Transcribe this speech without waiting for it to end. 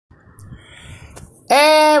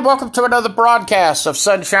And welcome to another broadcast of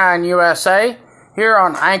Sunshine USA here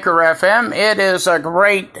on Anchor FM. It is a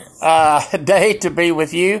great day to be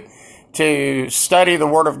with you, to study the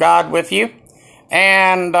Word of God with you.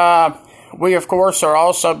 And we, of course, are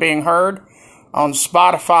also being heard on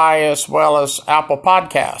Spotify as well as Apple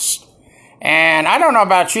Podcasts. And I don't know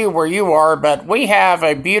about you, where you are, but we have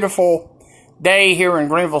a beautiful day here in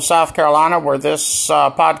Greenville, South Carolina, where this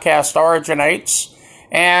podcast originates.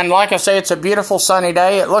 And like I say, it's a beautiful sunny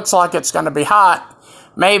day. It looks like it's going to be hot,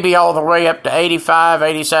 maybe all the way up to 85,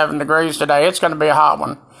 87 degrees today. It's going to be a hot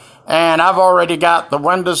one. And I've already got the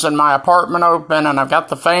windows in my apartment open, and I've got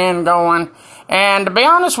the fan going. And to be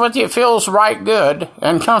honest with you, it feels right good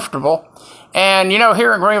and comfortable. And, you know,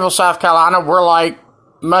 here in Greenville, South Carolina, we're like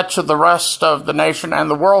much of the rest of the nation and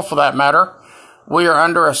the world for that matter. We are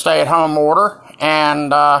under a stay-at-home order.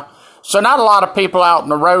 And so not a lot of people out on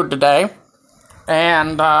the road today.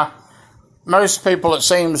 And most people, it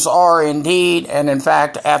seems, are indeed and in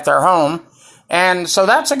fact at their home. And so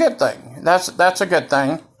that's a good thing. That's a good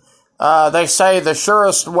thing. They say the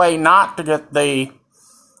surest way not to get the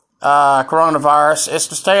coronavirus is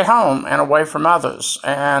to stay at home and away from others.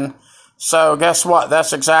 And so guess what?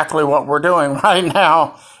 That's exactly what we're doing right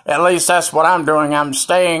now. At least that's what I'm doing. I'm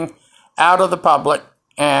staying out of the public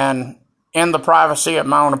and in the privacy of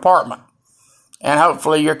my own apartment. And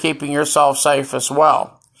hopefully you're keeping yourself safe as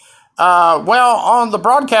well. Well, on the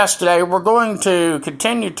broadcast today, we're going to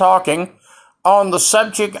continue talking on the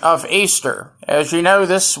subject of Easter. As you know,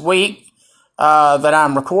 this week that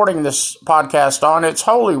I'm recording this podcast on, it's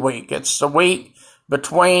Holy Week. It's the week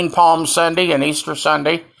between Palm Sunday and Easter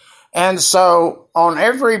Sunday. And so on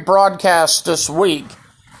every broadcast this week,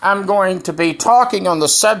 I'm going to be talking on the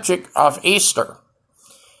subject of Easter.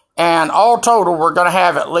 And all total, we're going to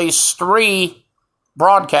have at least 3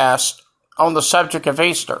 broadcasts on the subject of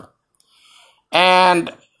Easter. And,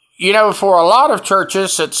 you know, for a lot of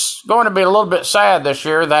churches, it's going to be a little bit sad this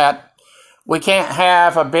year that we can't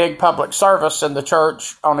have a big public service in the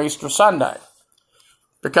church on Easter Sunday.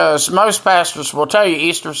 Because most pastors will tell you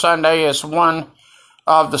Easter Sunday is one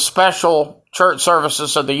of the special church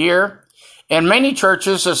services of the year. In many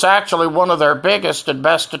churches, it's actually one of their biggest and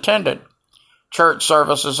best attended church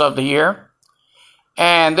services of the year.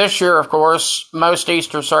 And this year, of course, most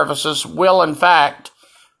Easter services will, in fact,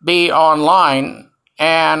 be online,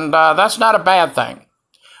 and that's not a bad thing.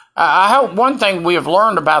 I hope one thing we have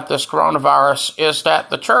learned about this coronavirus is that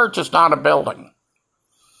the church is not a building.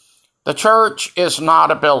 The church is not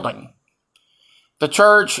a building. The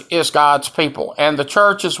church is God's people, and the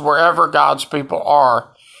church is wherever God's people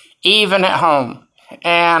are, even at home.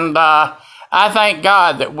 And I thank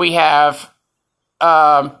God that we have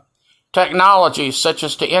technologies such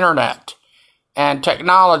as the internet and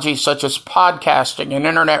technology such as podcasting and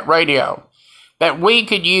internet radio that we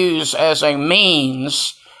could use as a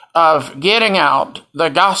means of getting out the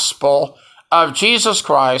gospel of Jesus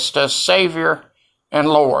Christ as Savior and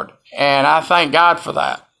Lord. And I thank God for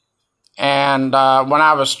that. And when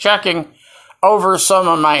I was checking over some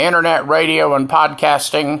of my internet radio and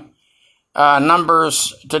podcasting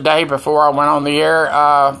numbers today before I went on the air,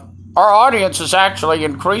 our audience is actually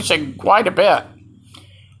increasing quite a bit.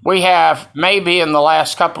 We have, maybe in the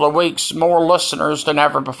last couple of weeks, more listeners than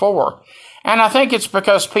ever before. And I think it's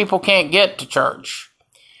because people can't get to church.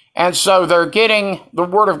 And so they're getting the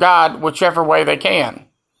Word of God whichever way they can,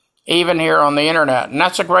 even here on the internet. And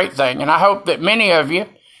that's a great thing. And I hope that many of you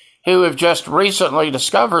who have just recently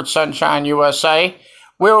discovered Sunshine USA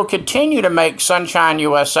will continue to make Sunshine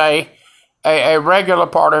USA a regular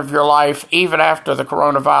part of your life, even after the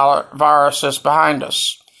coronavirus is behind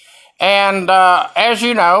us. And as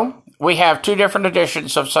you know, we have 2 different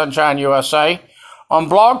editions of Sunshine USA. On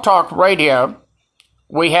Blog Talk Radio,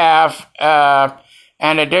 we have an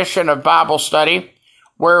edition of Bible study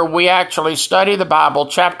where we actually study the Bible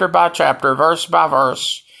chapter by chapter, verse by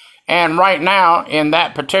verse. And right now, in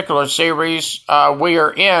that particular series, we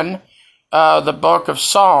are in the book of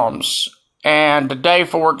Psalms. And today,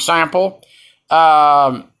 for example,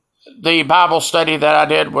 the Bible study that I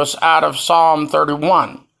did was out of Psalm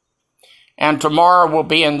 31. And tomorrow we'll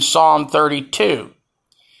be in Psalm 32.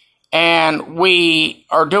 And we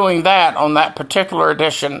are doing that on that particular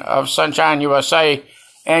edition of Sunshine USA.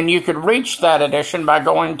 And you could reach that edition by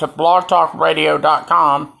going to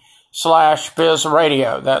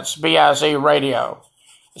blogtalkradio.com/bizradio. That's B-I-Z radio.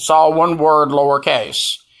 It's all one word,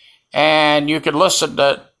 lowercase. And you could listen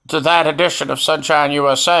to that edition of Sunshine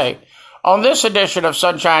USA. On this edition of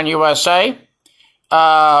Sunshine USA,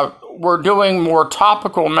 we're doing more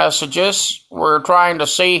topical messages. We're trying to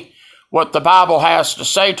see what the Bible has to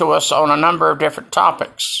say to us on a number of different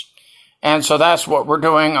topics. And so that's what we're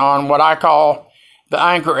doing on what I call the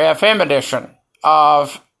Anchor FM edition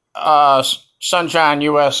of Sunshine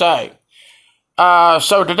USA.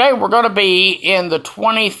 So today we're going to be in the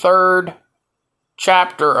 23rd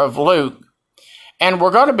chapter of Luke, and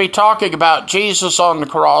we're going to be talking about Jesus on the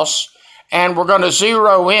cross, and we're going to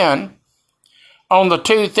zero in on the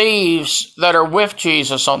two thieves that are with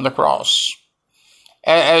Jesus on the cross.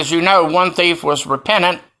 As you know, one thief was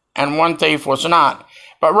repentant and one thief was not.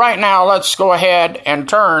 But right now, let's go ahead and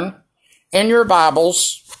turn in your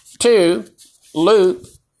Bibles to Luke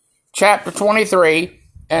chapter 23,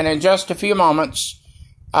 and in just a few moments,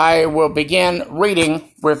 I will begin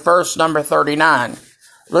reading with verse number 39.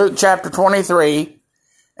 Luke chapter 23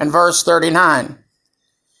 and verse 39.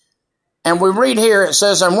 And we read here, it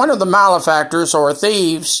says, "And one of the malefactors or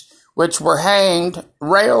thieves which were hanged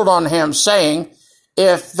railed on him, saying,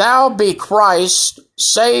 If thou be Christ,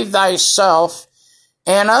 save thyself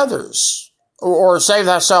and others, or save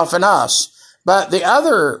thyself and us. But the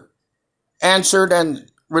other answered and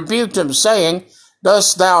rebuked him, saying,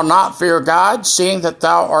 Dost thou not fear God, seeing that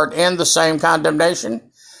thou art in the same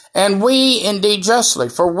condemnation? And we indeed justly,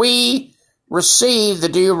 for we receive the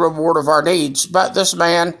due reward of our deeds. But this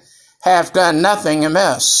man hath done nothing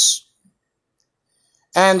amiss."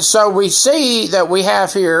 And so we see that we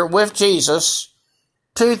have here with Jesus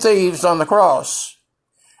two thieves on the cross.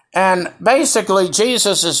 And basically,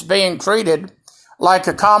 Jesus is being treated like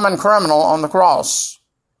a common criminal on the cross.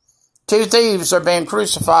 Two thieves are being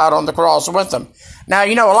crucified on the cross with him. Now,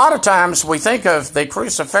 you know, a lot of times we think of the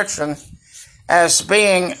crucifixion as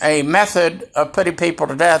being a method of putting people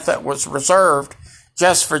to death that was reserved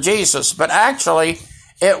just for Jesus. But actually,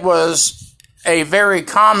 it was a very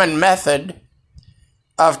common method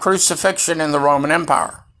of crucifixion in the Roman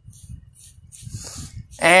Empire.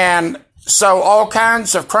 And so all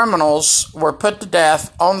kinds of criminals were put to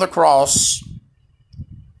death on the cross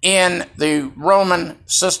in the Roman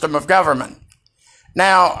system of government.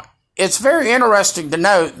 Now, it's very interesting to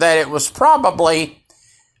note that it was probably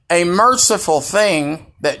a merciful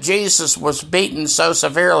thing that Jesus was beaten so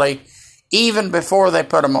severely even before they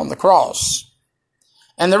put him on the cross.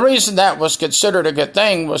 And the reason that was considered a good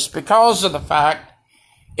thing was because of the fact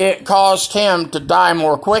it caused him to die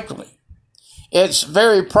more quickly. It's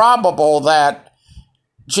very probable that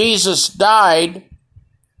Jesus died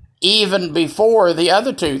even before the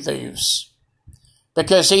other two thieves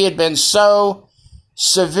because he had been so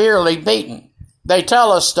severely beaten. They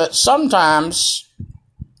tell us that sometimes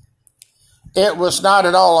it was not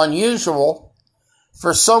at all unusual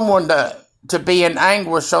for someone to be in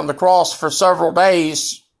anguish on the cross for several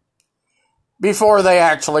days before they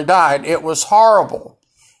actually died. It was horrible.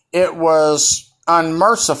 It was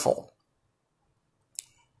unmerciful.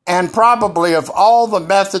 And probably of all the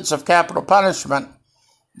methods of capital punishment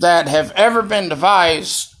that have ever been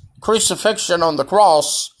devised, crucifixion on the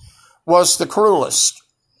cross was the cruelest.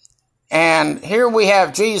 And here we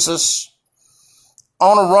have Jesus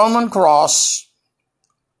on a Roman cross,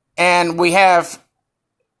 and we have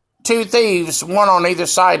two thieves, one on either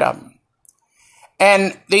side of him.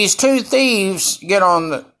 And these two thieves get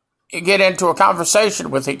into a conversation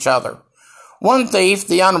with each other. One thief,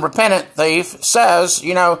 the unrepentant thief, says,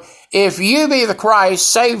 you know, if you be the Christ,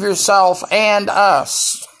 save yourself and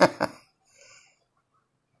us.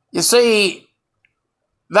 You see,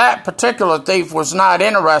 that particular thief was not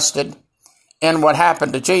interested in what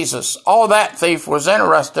happened to Jesus. All that thief was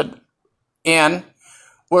interested in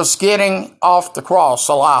was getting off the cross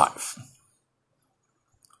alive.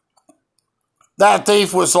 That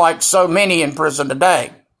thief was like so many in prison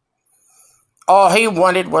today. All he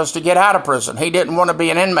wanted was to get out of prison. He didn't want to be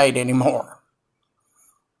an inmate anymore.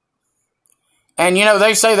 And you know,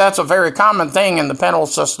 they say that's a very common thing in the penal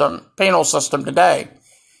system today.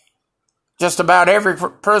 Just about every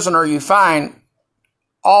prisoner you find,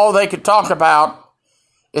 all they could talk about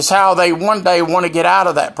is how they one day want to get out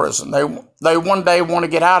of that prison. They one day want to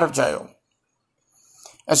get out of jail.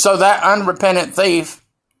 And so that unrepentant thief,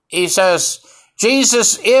 he says,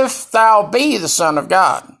 Jesus, if thou be the Son of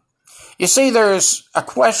God. You see, there's a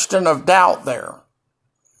question of doubt there.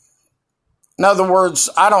 In other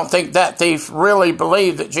words, I don't think that thief really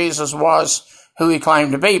believed that Jesus was who he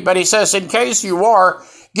claimed to be. But he says, in case you are,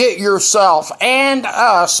 get yourself and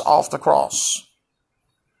us off the cross.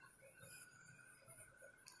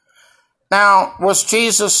 Now, was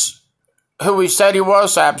Jesus who he said he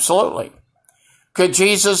was? Absolutely. Could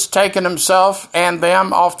Jesus taken himself and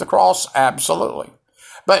them off the cross? Absolutely.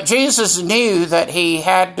 But Jesus knew that he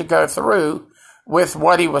had to go through with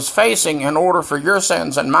what he was facing in order for your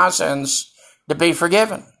sins and my sins to be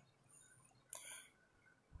forgiven.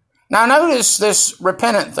 Now notice this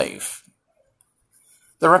repentant thief.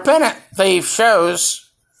 The repentant thief shows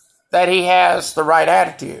that he has the right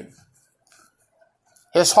attitude.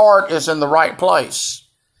 His heart is in the right place.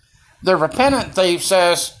 The repentant thief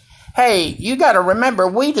says, hey, you got to remember,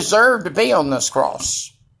 we deserve to be on this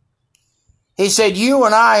cross. He said, you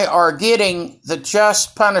and I are getting the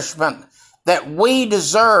just punishment that we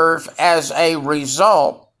deserve as a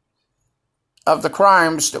result of the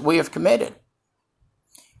crimes that we have committed.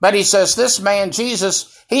 But he says, this man,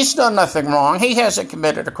 Jesus, he's done nothing wrong. He hasn't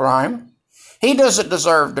committed a crime. He doesn't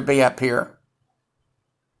deserve to be up here.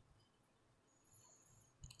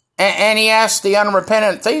 And he asked the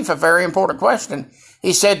unrepentant thief a very important question.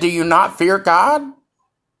 He said, do you not fear God?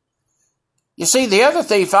 You see, the other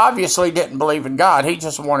thief obviously didn't believe in God. He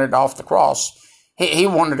just wanted off the cross. He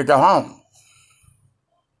wanted to go home.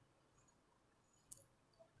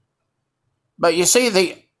 But you see,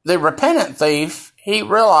 the repentant thief, he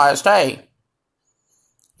realized, hey,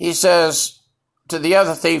 he says to the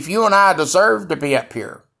other thief, you and I deserve to be up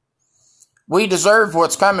here. We deserve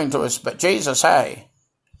what's coming to us. But Jesus, hey,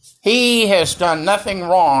 he has done nothing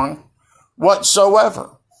wrong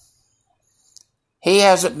whatsoever. He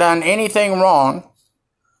hasn't done anything wrong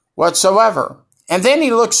whatsoever. And then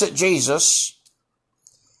he looks at Jesus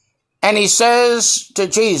and he says to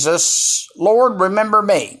Jesus, Lord, remember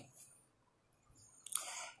me.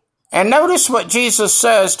 And notice what Jesus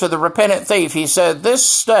says to the repentant thief. He said,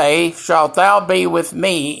 this day shalt thou be with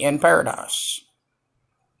me in paradise.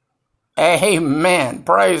 Amen.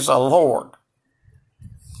 Praise the Lord.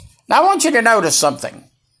 Now I want you to notice something.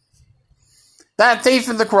 That thief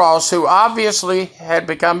on the cross, who obviously had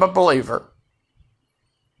become a believer,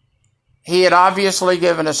 he had obviously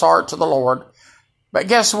given his heart to the Lord, but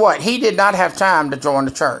guess what? He did not have time to join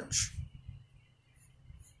the church.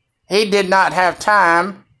 He did not have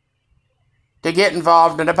time to get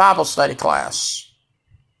involved in a Bible study class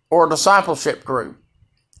or a discipleship group.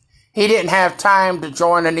 He didn't have time to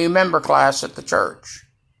join a new member class at the church.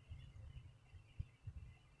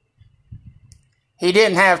 He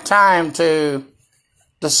didn't have time to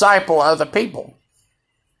disciple other people.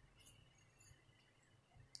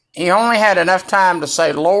 He only had enough time to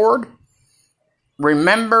say, Lord,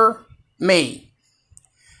 remember me.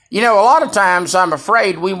 You know, a lot of times I'm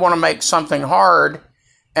afraid we want to make something hard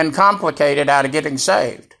and complicated out of getting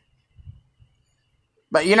saved.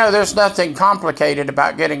 But you know, there's nothing complicated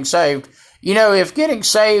about getting saved. You know, if getting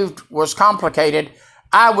saved was complicated,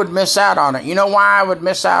 I would miss out on it. You know why I would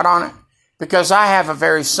miss out on it? Because I have a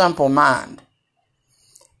very simple mind.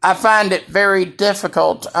 I find it very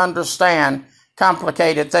difficult to understand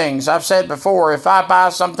complicated things. I've said before, if I buy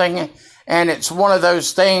something and it's one of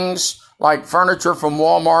those things like furniture from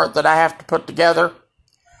Walmart that I have to put together,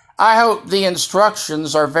 I hope the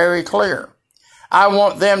instructions are very clear. I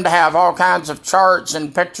want them to have all kinds of charts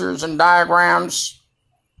and pictures and diagrams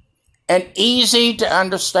and easy to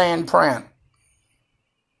understand print.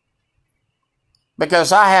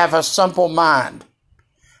 Because I have a simple mind.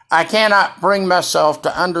 I cannot bring myself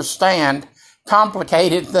to understand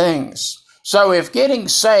complicated things. So if getting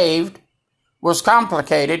saved was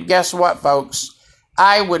complicated, guess what, folks?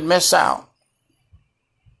 I would miss out.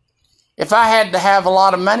 If I had to have a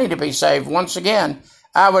lot of money to be saved, once again,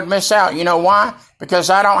 I would miss out. You know why?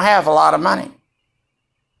 Because I don't have a lot of money.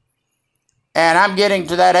 And I'm getting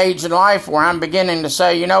to that age in life where I'm beginning to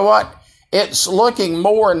say, you know what? It's looking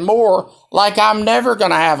more and more like I'm never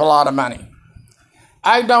going to have a lot of money.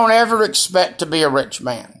 I don't ever expect to be a rich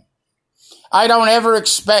man. I don't ever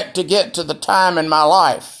expect to get to the time in my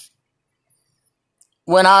life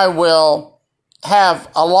when I will have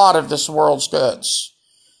a lot of this world's goods.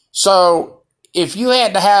 So if you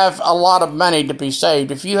had to have a lot of money to be saved,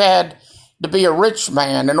 if you had to be a rich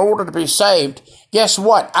man in order to be saved, guess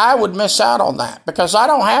what? I would miss out on that because I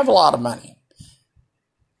don't have a lot of money.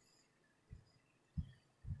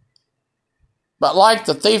 But like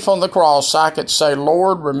the thief on the cross, I could say,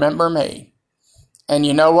 Lord, remember me. And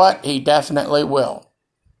you know what? He definitely will.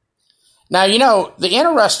 Now, you know, the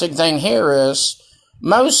interesting thing here is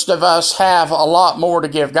most of us have a lot more to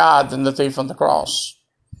give God than the thief on the cross.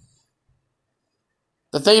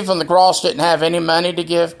 The thief on the cross didn't have any money to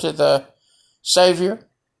give to the Savior.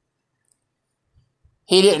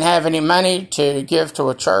 He didn't have any money to give to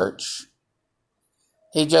a church.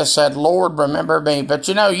 He just said, Lord, remember me. But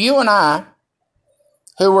you know, you and I,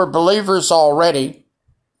 who were believers already,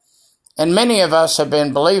 and many of us have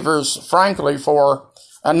been believers, frankly, for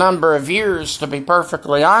a number of years, to be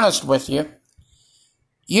perfectly honest with you,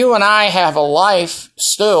 you and I have a life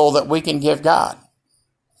still that we can give God.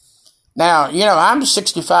 Now, you know, I'm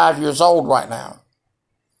 65 years old right now.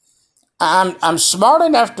 I'm smart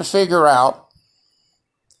enough to figure out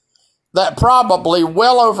that probably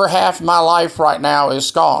well over half my life right now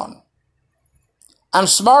is gone. I'm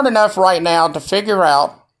smart enough right now to figure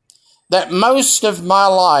out that most of my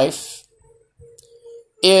life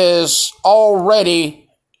is already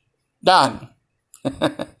done.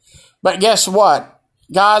 But guess what?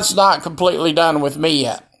 God's not completely done with me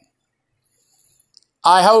yet.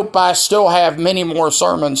 I hope I still have many more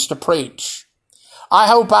sermons to preach. I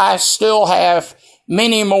hope I still have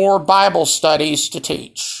many more Bible studies to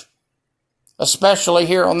teach, especially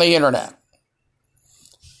here on the internet.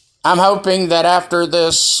 I'm hoping that after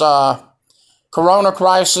this corona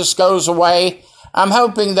crisis goes away, I'm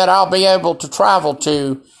hoping that I'll be able to travel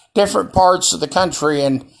to different parts of the country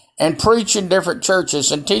and preach in different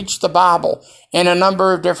churches and teach the Bible in a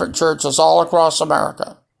number of different churches all across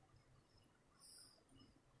America.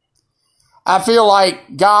 I feel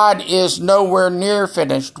like God is nowhere near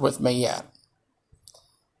finished with me yet.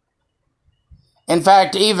 In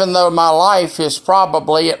fact, even though my life is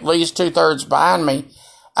probably at least 2/3 behind me,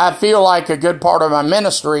 I feel like a good part of my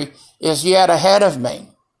ministry is yet ahead of me.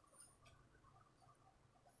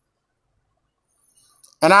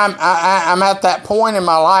 And I'm at that point in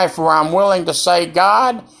my life where I'm willing to say,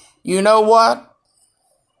 God, you know what?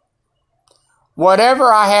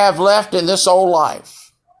 Whatever I have left in this old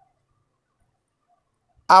life,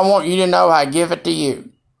 I want you to know I give it to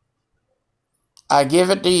you. I give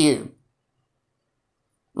it to you.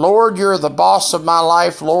 Lord, you're the boss of my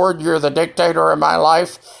life. Lord, you're the dictator of my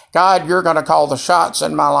life. God, you're going to call the shots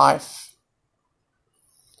in my life.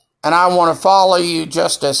 And I want to follow you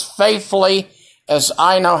just as faithfully as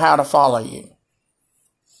I know how to follow you.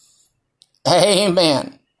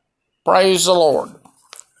 Amen. Praise the Lord.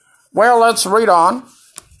 Well, let's read on.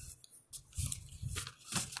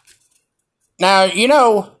 Now, you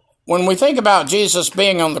know, when we think about Jesus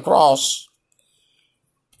being on the cross,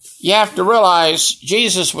 you have to realize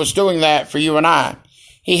Jesus was doing that for you and I.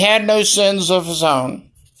 He had no sins of his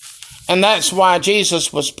own. And that's why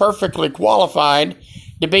Jesus was perfectly qualified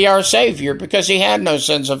to be our Savior, because he had no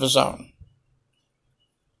sins of his own.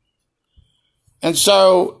 And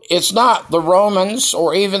so it's not the Romans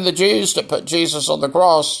or even the Jews that put Jesus on the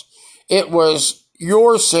cross. It was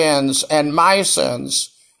your sins and my sins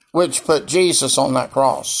which put Jesus on that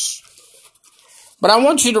cross. But I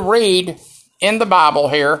want you to read in the Bible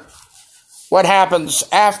here what happens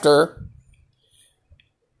after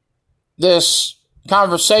this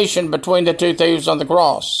conversation between the two thieves on the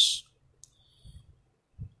cross.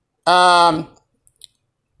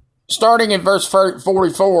 Starting in verse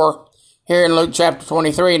 44 here in Luke chapter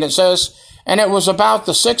 23, and it says, "And it was about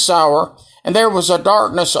the 6th hour, and there was a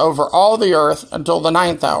darkness over all the earth until the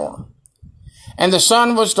 9th hour. And the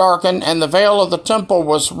sun was darkened, and the veil of the temple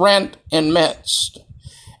was rent in midst.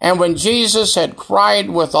 And when Jesus had cried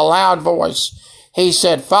with a loud voice, he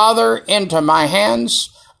said, Father, into my hands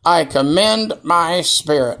I commend my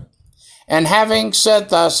spirit. And having said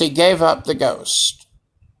thus, he gave up the ghost."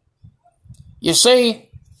 You see,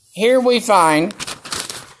 here we find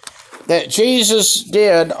that Jesus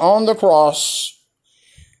did on the cross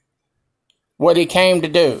what he came to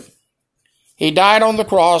do. He died on the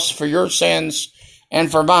cross for your sins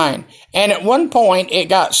and for mine. And at one point, it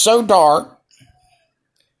got so dark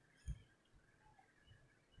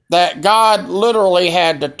that God literally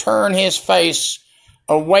had to turn his face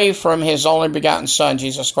away from his only begotten Son,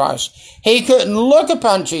 Jesus Christ. He couldn't look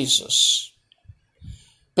upon Jesus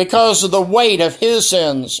because of the weight of his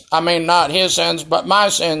sins. I mean, not his sins, but my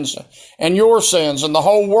sins and your sins and the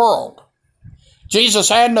whole world. Jesus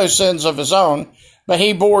had no sins of his own, but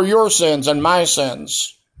he bore your sins and my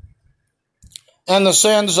sins and the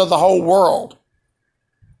sins of the whole world.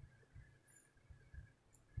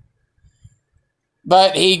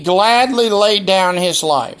 But he gladly laid down his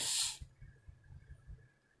life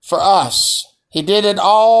for us. He did it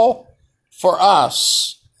all for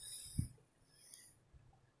us.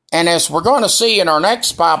 And as we're going to see in our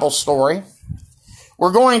next Bible story,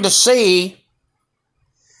 we're going to see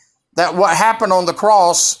that what happened on the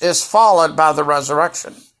cross is followed by the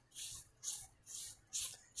resurrection.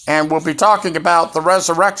 And we'll be talking about the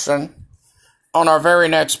resurrection on our very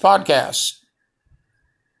next podcast.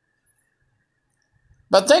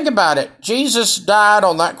 But think about it. Jesus died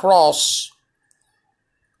on that cross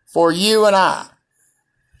for you and I.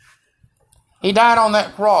 He died on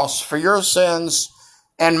that cross for your sins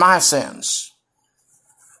and my sins.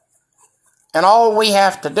 And all we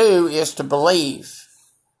have to do is to believe.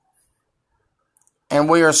 And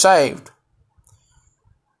we are saved.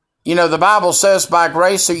 You know, the Bible says, by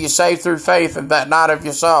grace are you saved through faith, and that not of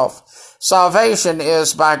yourself. Salvation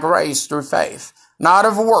is by grace through faith, not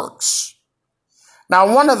of works.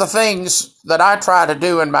 Now, one of the things that I try to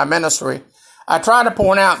do in my ministry, I try to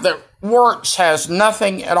point out that works has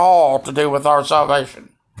nothing at all to do with our salvation.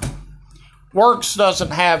 Works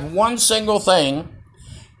doesn't have one single thing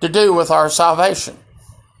to do with our salvation.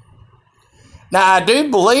 Now, I do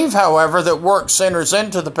believe, however, that works enters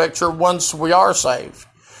into the picture once we are saved.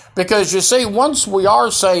 Because, you see, once we are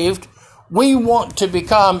saved, we want to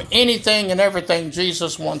become anything and everything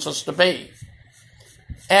Jesus wants us to be.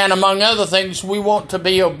 And among other things, we want to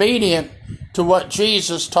be obedient to what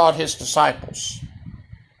Jesus taught his disciples.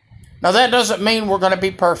 Now, that doesn't mean we're going to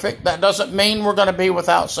be perfect. That doesn't mean we're going to be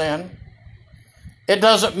without sin. It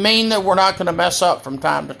doesn't mean that we're not going to mess up from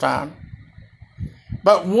time to time.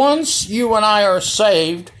 But once you and I are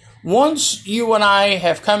saved, once you and I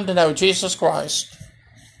have come to know Jesus Christ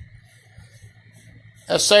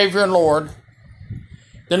as Savior and Lord,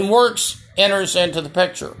 then works enters into the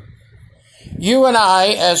picture. You and I,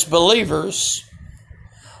 as believers,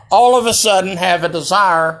 all of a sudden have a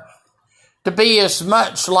desire to be as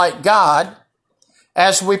much like God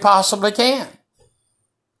as we possibly can.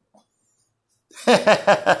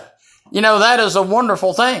 You know, that is a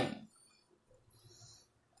wonderful thing.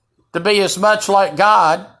 To be as much like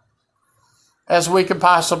God as we could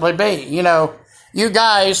possibly be. You know, you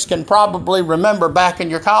guys can probably remember back in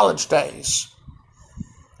your college days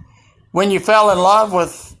when you fell in love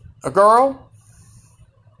with a girl.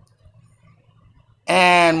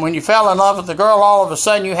 And when you fell in love with the girl, all of a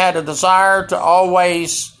sudden you had a desire to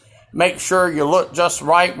always make sure you looked just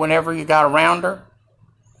right whenever you got around her.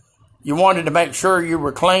 You wanted to make sure you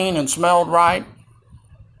were clean and smelled right.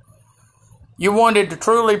 You wanted to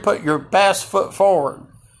truly put your best foot forward.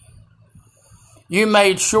 You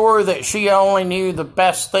made sure that she only knew the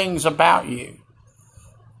best things about you.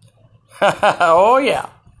 Oh, yeah.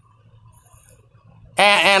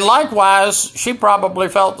 And likewise, she probably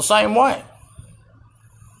felt the same way.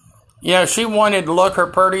 You know, she wanted to look her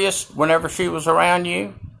prettiest whenever she was around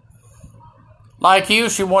you. Like you,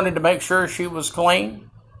 she wanted to make sure she was clean.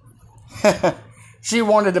 She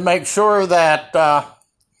wanted to make sure that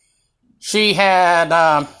she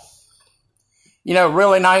had,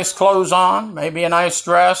 really nice clothes on, maybe a nice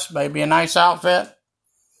dress, maybe a nice outfit.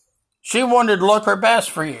 She wanted to look her best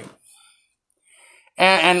for you.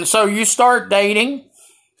 And so you start dating.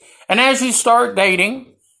 And as you start dating,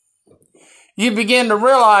 you begin to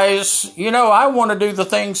realize, I want to do the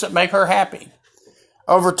things that make her happy.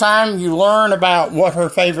 Over time, you learn about what her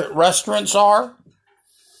favorite restaurants are.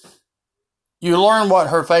 You learn what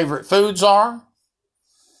her favorite foods are.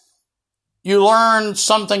 You learn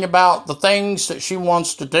something about the things that she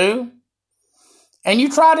wants to do. And you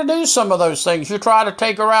try to do some of those things. You try to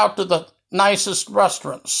take her out to the nicest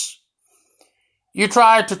restaurants. You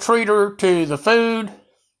try to treat her to the food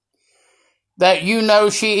that you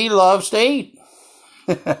know she loves to eat.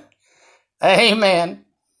 Amen.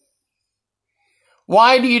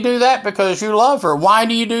 Why do you do that? Because you love her. Why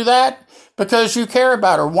do you do that? Because you care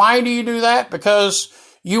about her. Why do you do that? Because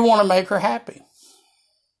you want to make her happy.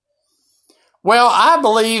 Well, I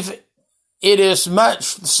believe it is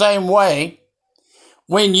much the same way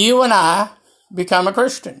when you and I become a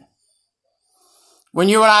Christian. When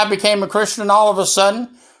you and I became a Christian, all of a sudden,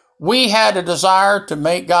 we had a desire to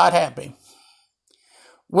make God happy.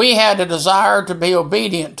 We had a desire to be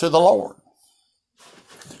obedient to the Lord.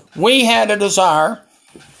 We had a desire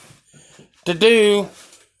to do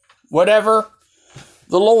whatever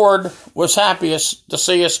the Lord was happiest to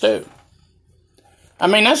see us do. I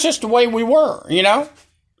mean, that's just the way we were,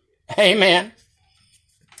 Amen.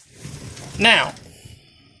 Now,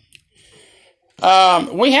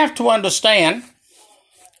 we have to understand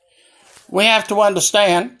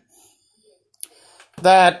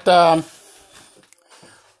that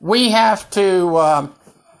we have to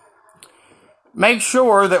make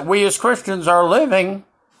sure that we as Christians are living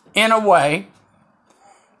in a way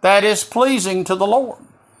that is pleasing to the Lord.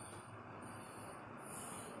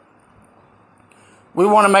 We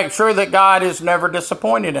want to make sure that God is never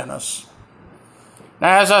disappointed in us.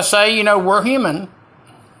 Now, as I say, we're human.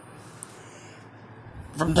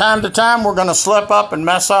 From time to time, we're going to slip up and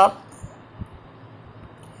mess up.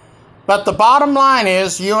 But the bottom line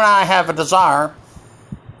is, you and I have a desire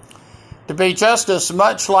to be just as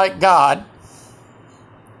much like God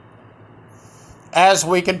as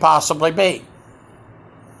we can possibly be.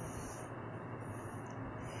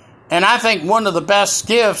 And I think one of the best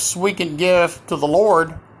gifts we can give to the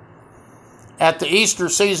Lord at the Easter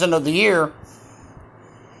season of the year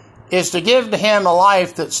is to give to Him a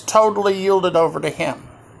life that's totally yielded over to Him.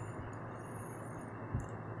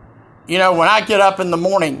 When I get up in the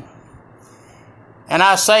morning and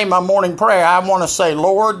I say my morning prayer, I want to say,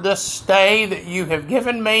 Lord, this day that you have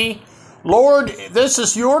given me, Lord, this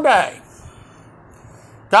is your day.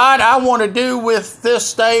 God, I want to do with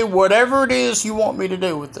this day whatever it is you want me to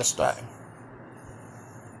do with this day.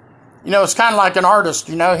 You know, it's kind of like an artist,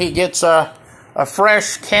 you know, he gets a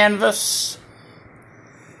fresh canvas.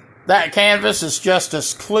 That canvas is just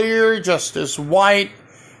as clear, just as white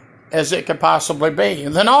as it could possibly be.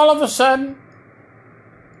 And then all of a sudden,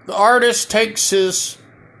 the artist takes his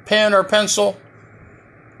pen or pencil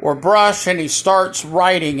or brush and he starts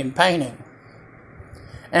writing and painting.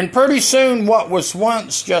 And pretty soon, what was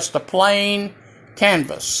once just a plain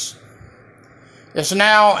canvas is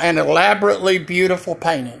now an elaborately beautiful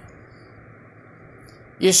painting.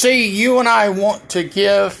 You see, you and I want to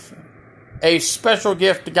give a special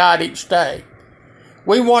gift to God each day.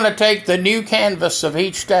 We want to take the new canvas of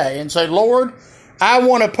each day and say, Lord, I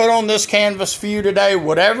want to put on this canvas for you today,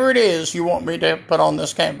 whatever it is you want me to put on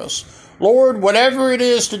this canvas. Lord, whatever it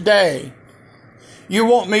is today you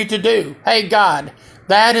want me to do. Hey, God,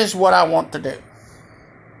 that is what I want to do.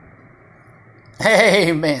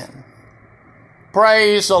 Amen.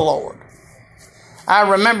 Praise the Lord. I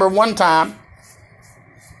remember one time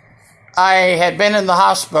I had been in the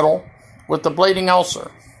hospital with a bleeding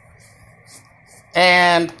ulcer.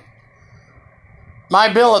 And my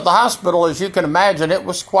bill at the hospital, as you can imagine, it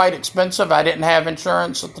was quite expensive. I didn't have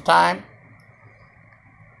insurance at the time.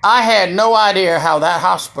 I had no idea how that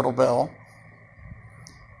hospital bill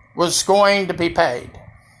was going to be paid.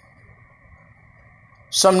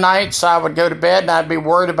 Some nights I would go to bed and I'd be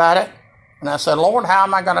worried about it. And I said, Lord, how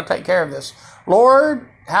am I going to take care of this? Lord,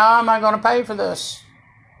 how am I going to pay for this?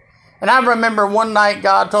 And I remember one night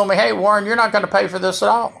God told me, hey, Warren, you're not going to pay for this at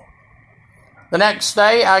all. The next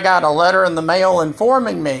day I got a letter in the mail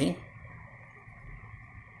informing me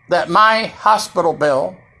that my hospital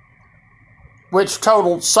bill, which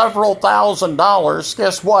totaled several $1,000s,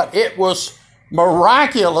 guess what? It was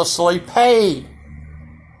miraculously paid.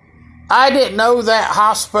 I didn't owe that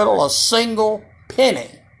hospital a single penny.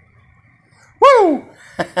 Woo!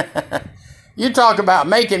 You talk about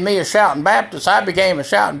making me a shouting Baptist. I became a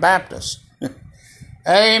shouting Baptist.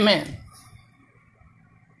 Amen.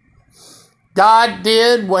 God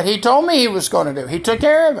did what he told me he was going to do. He took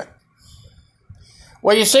care of it.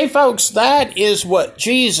 Well, you see, folks, that is what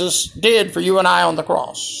Jesus did for you and I on the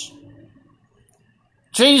cross.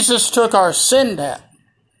 Jesus took our sin debt.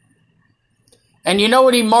 And you know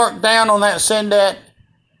what he marked down on that sin debt?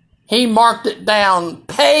 He marked it down,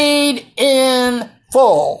 paid in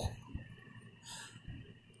full.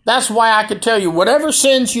 That's why I could tell you, whatever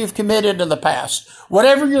sins you've committed in the past,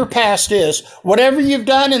 whatever your past is, whatever you've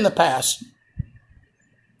done in the past,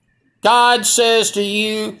 God says to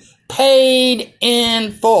you, paid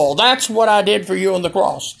in full. That's what I did for you on the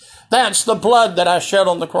cross. That's the blood that I shed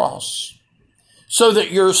on the cross. So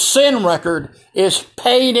that your sin record is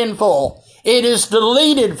paid in full. It is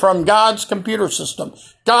deleted from God's computer system.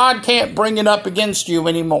 God can't bring it up against you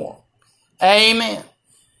anymore. Amen.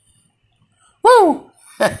 Woo!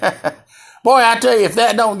 Boy, I tell you, if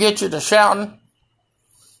that don't get you to shouting,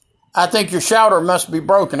 I think your shouter must be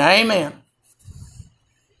broken. Amen.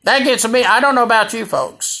 That gets me, I don't know about you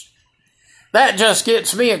folks. That just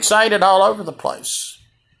gets me excited all over the place.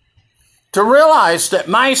 To realize that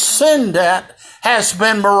my sin debt has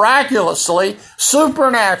been miraculously,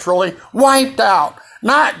 supernaturally wiped out.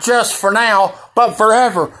 Not just for now, but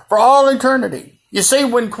forever, for all eternity. You see,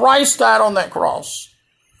 when Christ died on that cross,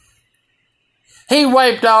 he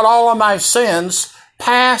wiped out all of my sins,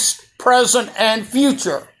 past, present, and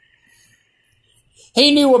future.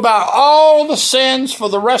 He knew about all the sins for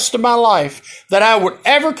the rest of my life that I would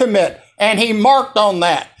ever commit, and he marked on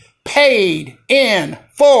that, paid in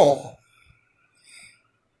full.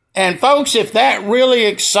 And folks, if that really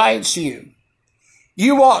excites you,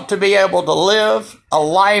 you ought to be able to live a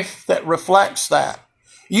life that reflects that.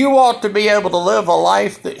 You ought to be able to live a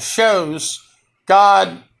life that shows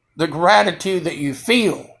God the gratitude that you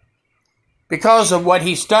feel because of what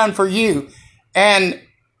he's done for you. And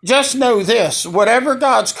just know this, whatever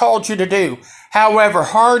God's called you to do, however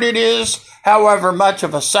hard it is, however much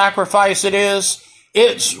of a sacrifice it is,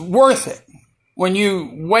 it's worth it when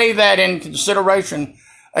you weigh that in consideration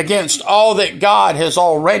against all that God has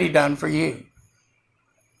already done for you.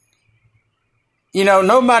 You know,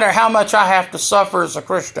 no matter how much I have to suffer as a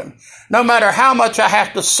Christian, no matter how much I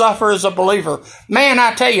have to suffer as a believer, man,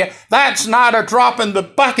 I tell you, that's not a drop in the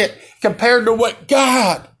bucket compared to what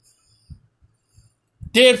God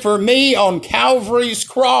did for me on Calvary's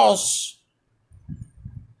cross.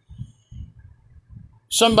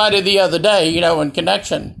 Somebody the other day, you know, in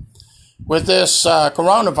connection with this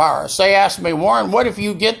coronavirus. They asked me, Warren, what if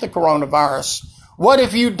you get the coronavirus? What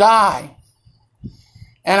if you die?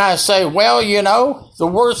 And I say, well, you know, the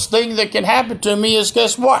worst thing that can happen to me is,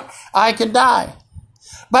 guess what? I can die.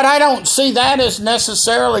 But I don't see that as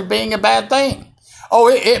necessarily being a bad thing. Oh,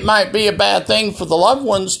 it might be a bad thing for the loved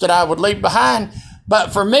ones that I would leave behind,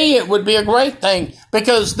 but for me, it would be a great thing,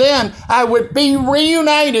 because then I would be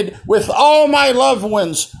reunited with all my loved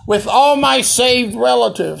ones, with all my saved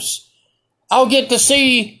relatives. I'll get to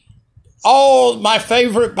see all my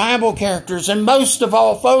favorite Bible characters, and most of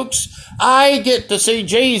all, folks, I get to see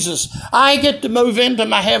Jesus. I get to move into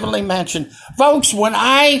my heavenly mansion. Folks, when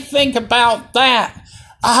I think about that,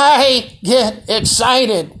 I get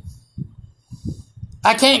excited.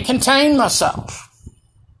 I can't contain myself.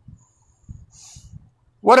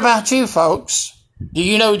 What about you, folks? Do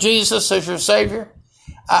you know Jesus as your Savior?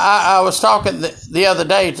 I was talking the other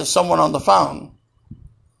day to someone on the phone,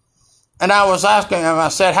 and I was asking him, I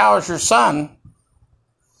said, how is your son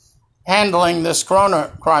handling this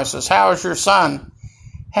corona crisis? How is your son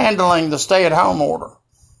handling the stay-at-home order?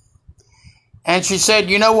 And she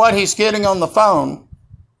said, you know what? He's getting on the phone,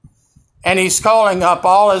 and he's calling up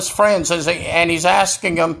all his friends, and he's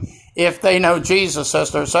asking them if they know Jesus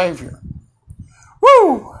as their Savior.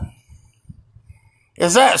 Woo!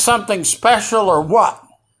 Is that something special or what?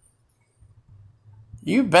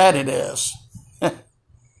 You bet it is.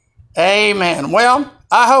 Amen. Well,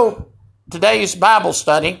 I hope today's Bible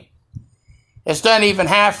study has done even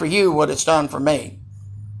half for you what it's done for me.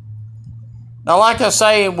 Now, like I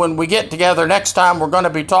say, when we get together next time, we're going to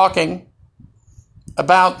be talking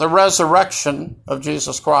about the resurrection of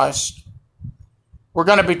Jesus Christ. We're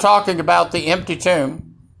going to be talking about the empty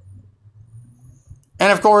tomb.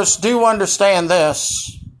 And of course, do understand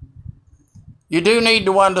this. You do need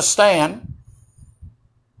to understand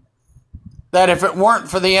that if it weren't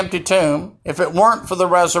for the empty tomb, if it weren't for the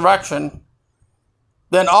resurrection,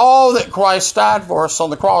 then all that Christ died for us on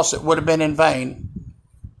the cross, it would have been in vain.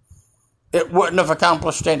 It wouldn't have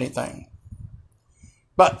accomplished anything.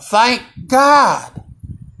 But thank God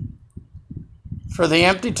for the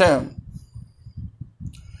empty tomb.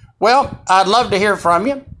 Well, I'd love to hear from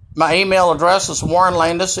you. My email address is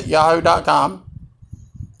warrenlandis@yahoo.com.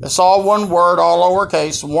 It's all one word, all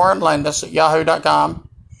lowercase, warrenlandis@yahoo.com.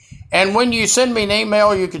 And when you send me an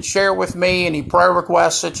email, you can share with me any prayer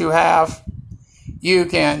requests that you have. You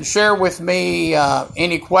can share with me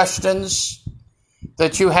any questions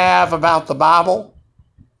that you have about the Bible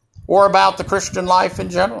or about the Christian life in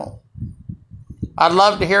general. I'd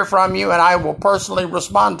love to hear from you, and I will personally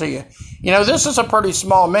respond to you. You know, this is a pretty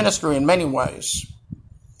small ministry in many ways.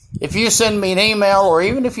 If you send me an email, or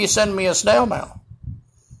even if you send me a snail mail,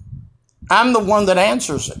 I'm the one that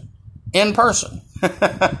answers it in person.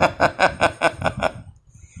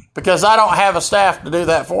 Because I don't have a staff to do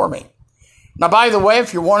that for me. Now, by the way,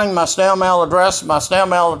 if you're wanting my snail mail address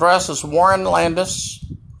is Warren Landis,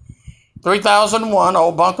 3001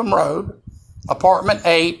 Old Buncombe Road, Apartment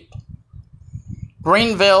 8,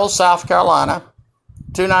 Greenville, South Carolina,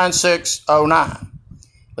 29609.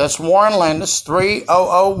 That's Warren Landis,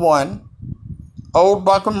 3001 Old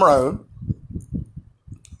Buncombe Road,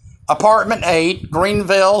 Apartment 8,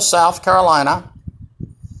 Greenville, South Carolina,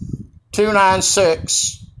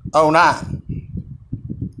 29609.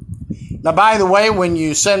 Now, by the way, when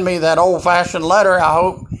you send me that old-fashioned letter, I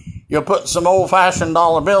hope you'll put some old-fashioned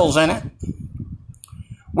dollar bills in it.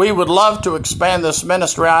 We would love to expand this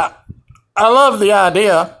ministry. I love the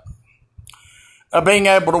idea of being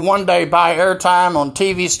able to one day buy airtime on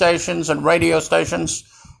TV stations and radio stations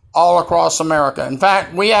all across America. In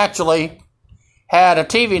fact, we actually had a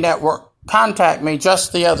TV network contact me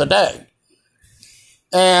just the other day.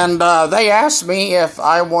 And they asked me if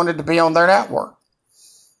I wanted to be on their network.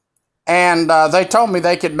 And they told me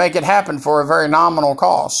they could make it happen for a very nominal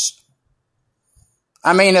cost.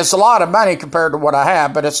 I mean, it's a lot of money compared to what I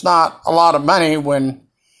have, but it's not a lot of money when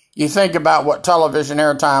you think about what television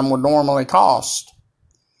airtime would normally cost.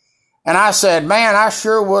 And I said, man, I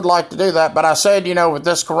sure would like to do that. But I said, you know, with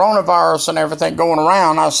this coronavirus and everything going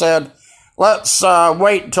around, I said, let's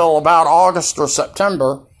wait until about August or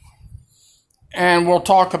September, and we'll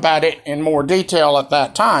talk about it in more detail at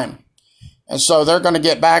that time. And so they're going to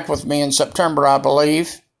get back with me in September, I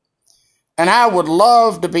believe. And I would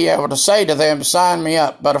love to be able to say to them, sign me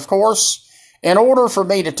up. But of course, in order for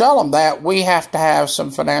me to tell them that, we have to have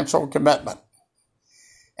some financial commitment.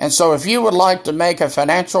 And so if you would like to make a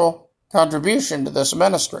financial contribution to this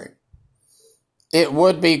ministry, it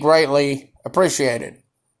would be greatly appreciated.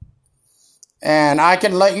 And I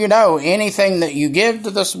can let you know, anything that you give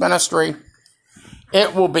to this ministry,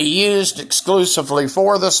 it will be used exclusively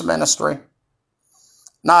for this ministry.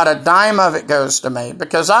 Not a dime of it goes to me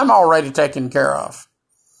because I'm already taken care of.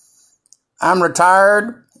 I'm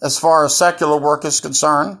retired as far as secular work is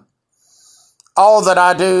concerned. All that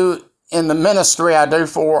I do in the ministry I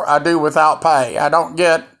do without pay. I don't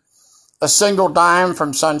get a single dime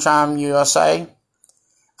from Sunshine USA.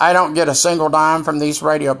 I don't get a single dime from these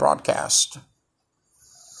radio broadcasts.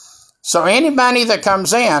 So any money that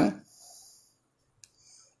comes in,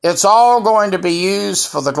 it's all going to be used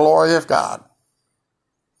for the glory of God.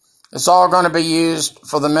 It's all going to be used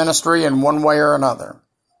for the ministry in one way or another.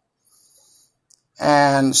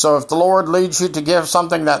 And so if the Lord leads you to give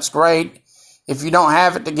something, that's great. If you don't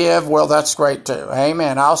have it to give, well, that's great too.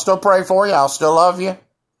 Amen. I'll still pray for you. I'll still love you.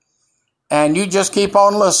 And you just keep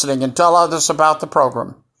on listening and tell others about the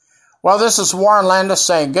program. Well, this is Warren Landis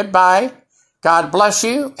saying goodbye. God bless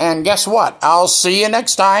you. And guess what? I'll see you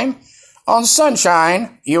next time on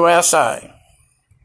Sunshine USA.